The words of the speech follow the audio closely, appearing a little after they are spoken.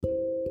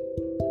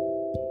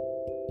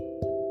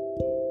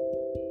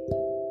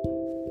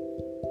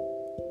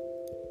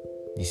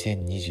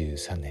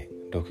2023年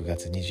6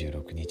月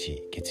26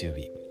日月曜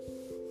日、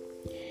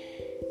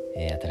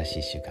新しい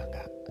1週間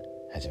が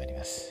始まり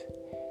ます。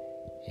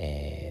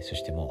そ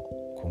しても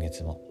う今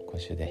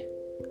週で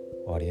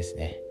終わりです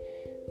ね。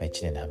1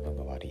年の半分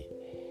が終わり、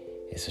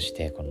そし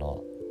てこ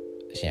の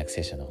新約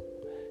聖書の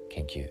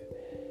研究、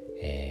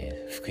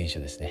福音書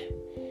ですね、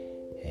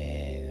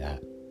が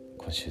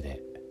今週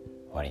で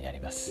終わりになり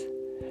ます。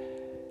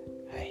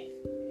はい、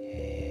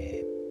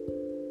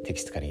テ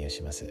キストから引用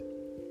します。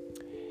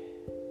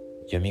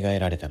よみがえ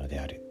られたので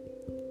ある。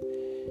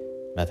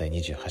マタイ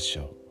28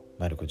章、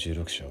マルコ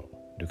16章、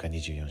ルカ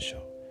24章、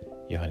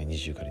ヨハネ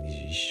20から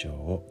21章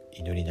を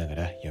祈りなが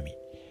ら読み、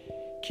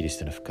キリス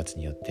トの復活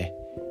によって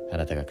あ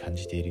なたが感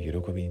じてい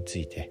る喜びにつ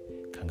いて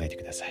考えて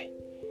ください。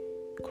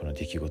この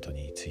出来事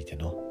について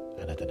の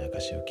あなたの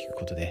証しを聞く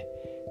ことで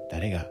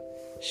誰が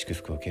祝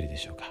福を受けるで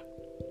しょうか。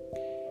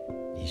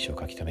印象を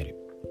書き留める。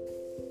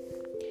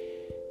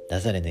ナ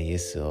ザレのイエ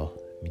スを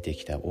見て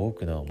きた多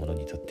くの者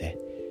にとって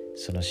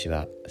その死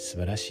は素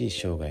晴らしい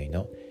生涯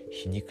の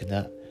皮肉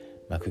な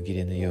幕切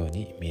れのよう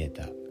に見え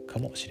たか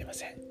もしれま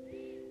せん。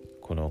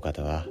このお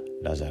方は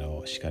ラザロ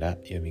を死から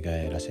よみが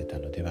えらせた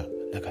のでは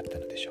なかった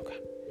のでしょうか。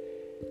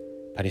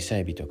パリサ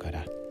イ人か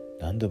ら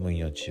何度も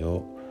命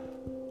を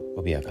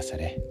脅かさ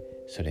れ、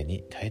それ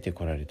に耐えて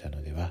こられた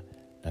のでは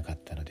なかっ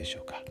たのでし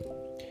ょうか。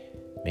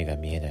目が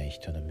見えない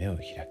人の目を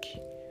開き、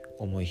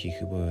重い皮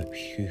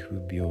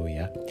膚病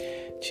や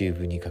チュー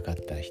ブにかかっ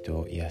た人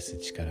を癒す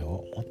力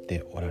を持っ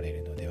ておられ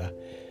るのでは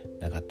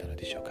なかったの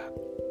でしょうか。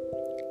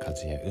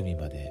風や海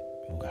まで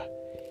もが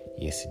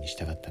イエスに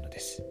従ったので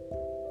す。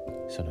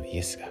そのイ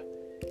エスが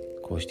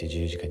こうして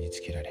十字架に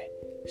つけられ、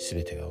す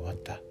べてが終わっ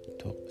た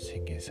と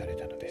宣言され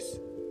たのです。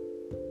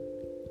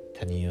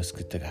他人を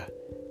救ったが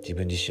自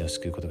分自身を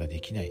救うことがで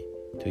きない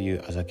とい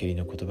うあざけり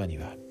の言葉に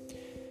は、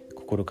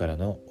心から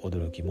の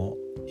驚きも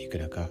いく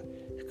らか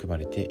含ま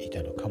れてい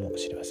たのかも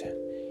しれません。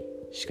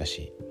しか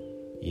し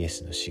イエ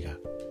スの死が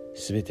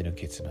全ての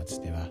結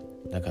末では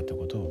なかった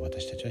ことを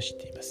私たちは知っ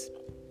ています。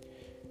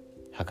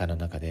墓の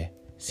中で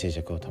静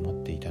寂を保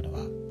っていたの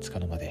はつか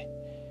の間で、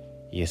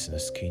イエスの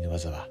救いの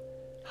技は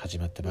始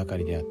まったばか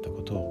りであった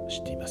ことを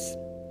知っています。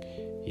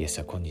イエス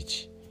は今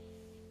日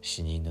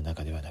死人の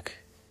中ではなく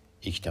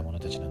生きた者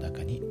たちの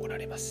中におら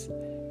れます。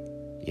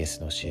イエス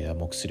の教えは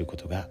黙するこ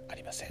とがあ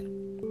りません。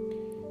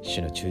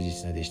主の忠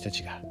実な弟子た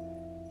ちが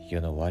世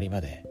の終わり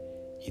まで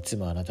いつ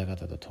もあなた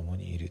方と共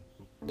にいる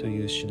と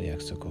いう主の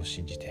約束を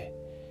信じて、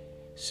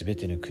すべ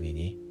ての国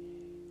に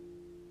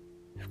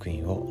福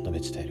音を述べ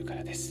伝えるか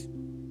らです。と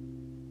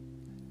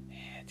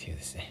いう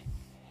ですね、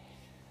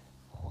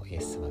イエ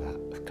ス様が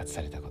復活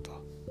されたこと、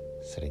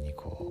それに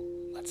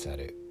まつわ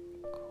る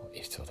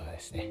エピソードがで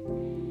すね、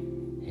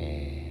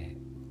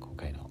今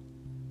回の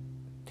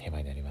テーマ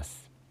になりま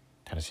す。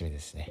楽しみで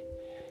すね。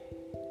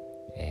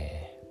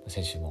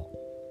先週も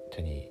本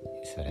当に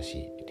素晴らし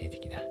い霊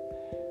的な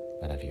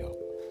学びを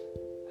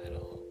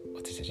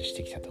私たちはし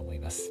てきたと思い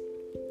ます。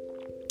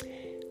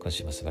今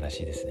週も素晴ら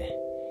しいですね。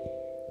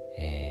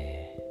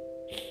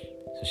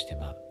そして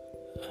こ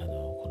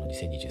の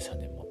2023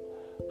年も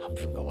半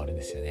分が終わるん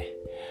ですよね。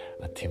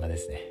あっという間で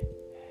すね。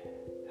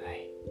は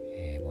い、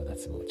もう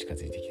夏も近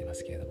づいてきてま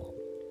すけれども、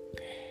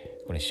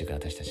この1週間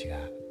私たちが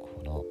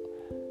この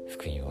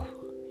福音を、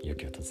良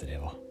き訪れ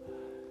を、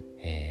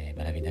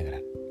学びなが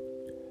ら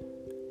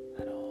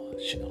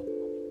主の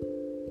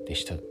弟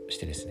子とし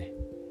てですね、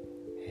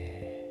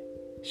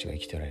主が生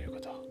きておられるこ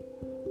と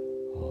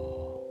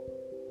を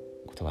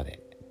言葉で、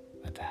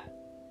また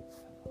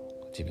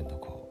自分の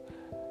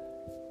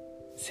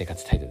生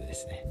活態度でで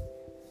すね、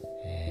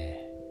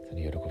そ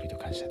の喜びと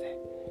感謝で、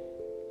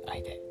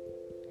愛で、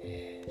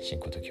信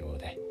仰と希望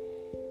で、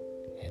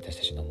私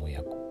たちの思い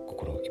や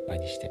心をいっぱい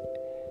にして、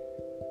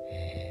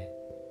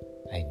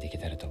歩んでいけ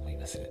たらと思い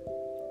ます。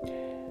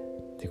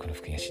で、この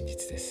福音は真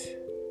実です。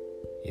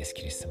イエス・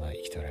キリストは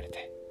生きておられ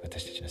て、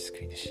私たちの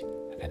救い主、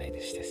贖い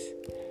主です。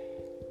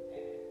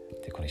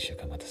で、この1週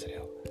間またそれ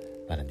を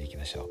学んでいき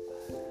ましょう。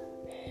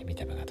御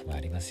霊が共あ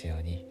りますよ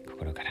うに、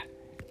心から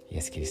イ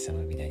エス・キリスト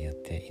の御名によっ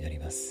て祈り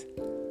ます。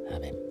アー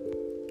メン。